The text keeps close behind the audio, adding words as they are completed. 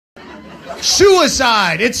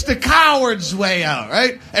Suicide, it's the coward's way out,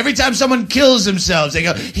 right? Every time someone kills themselves, they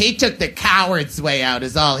go, he took the coward's way out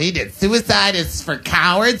is all he did. Suicide is for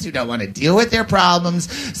cowards who don't want to deal with their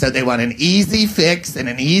problems, so they want an easy fix and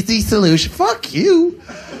an easy solution. Fuck you.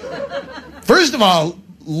 First of all,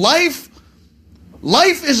 life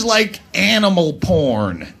is like animal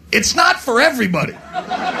porn. It's not for everybody.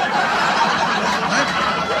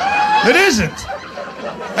 It isn't.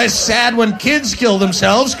 It's sad when kids kill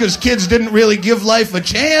themselves because kids didn't really give life a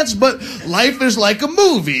chance, but life is like a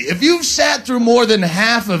movie. If you've sat through more than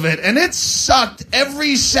half of it and it's sucked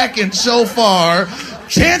every second so far,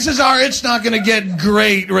 chances are it's not going to get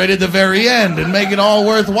great right at the very end and make it all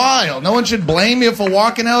worthwhile. No one should blame you for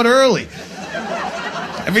walking out early.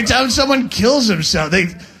 Every time someone kills himself,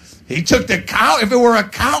 he took the if it were a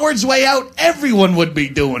coward's way out, everyone would be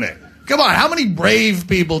doing it. Come on, how many brave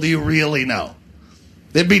people do you really know?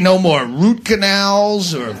 There'd be no more root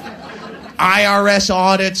canals or IRS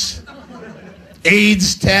audits,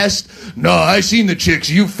 AIDS tests. No, I seen the chicks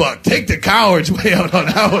you fucked. Take the coward's way out on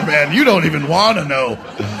that one, man. You don't even want to know.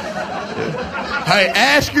 I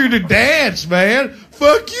ask her to dance, man.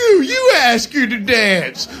 Fuck you. You ask her to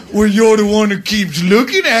dance. Well, you're the one who keeps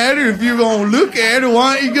looking at her. If you're going to look at her,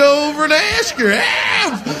 why don't you go over and ask her?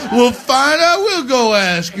 Ah, well, fine, I will go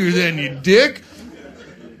ask her then, you dick.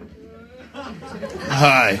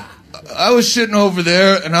 Hi. I was sitting over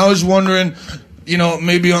there, and I was wondering, you know,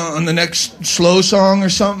 maybe on the next slow song or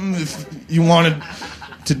something, if you wanted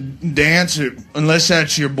to dance, or, unless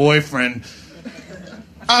that's your boyfriend.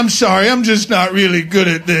 I'm sorry, I'm just not really good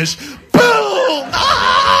at this. Boom!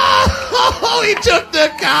 Oh, he took the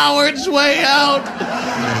coward's way out.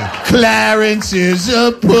 Clarence is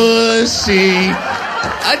a pussy.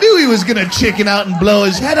 I knew he was gonna chicken out and blow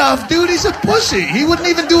his head off. Dude, he's a pussy. He wouldn't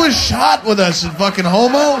even do a shot with us, fucking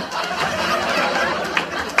homo.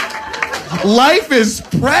 Life is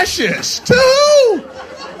precious, too.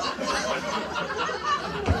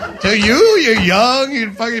 To you, you're young,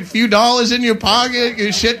 you're fucking few dollars in your pocket,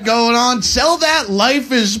 your shit going on. Sell that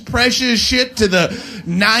life is precious shit to the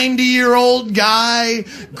 90-year-old guy,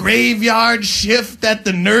 graveyard shift at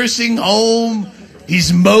the nursing home.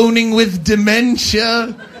 He's moaning with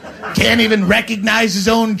dementia. Can't even recognize his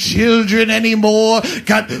own children anymore.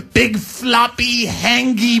 Got big, floppy,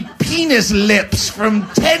 hangy penis lips from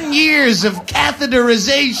 10 years of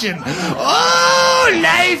catheterization. Oh,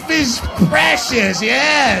 life is precious,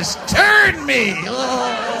 yes. Turn me.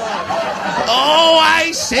 Oh,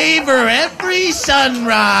 I savor every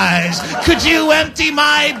sunrise. Could you empty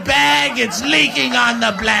my bag? It's leaking on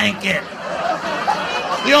the blanket.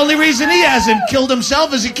 The only reason he hasn't killed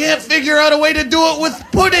himself is he can't figure out a way to do it with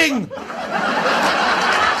pudding.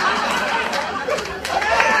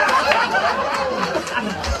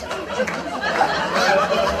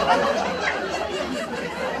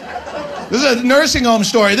 This is a nursing home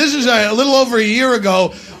story. This is a little over a year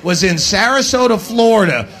ago. Was in Sarasota,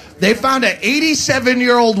 Florida. They found an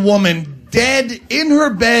 87-year-old woman dead in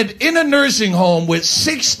her bed in a nursing home with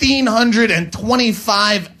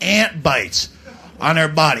 1,625 ant bites on her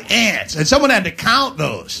body. Ants. And someone had to count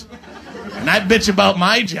those. And I bitch about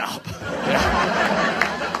my job.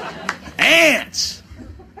 Ants.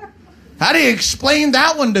 How do you explain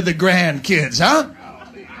that one to the grandkids, huh?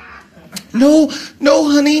 No,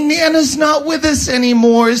 honey, Nana's not with us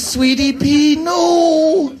anymore, sweetie pea,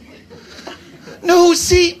 no. No,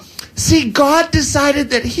 see, God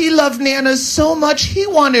decided that he loved Nana so much he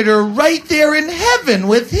wanted her right there in heaven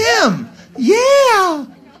with him. Yeah.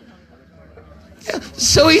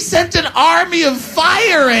 So he sent an army of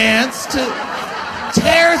fire ants to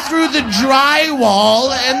tear through the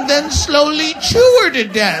drywall and then slowly chew her to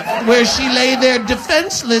death, where she lay there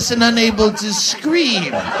defenseless and unable to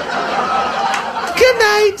scream. Good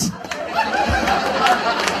night.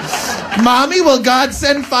 Mommy, will God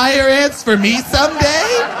send fire ants for me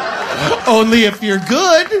someday? Only if you're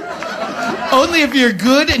good. Only if you're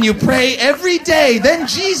good and you pray every day. Then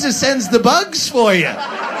Jesus sends the bugs for you.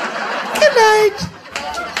 Good night.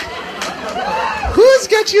 Who's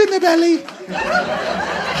got you in the belly?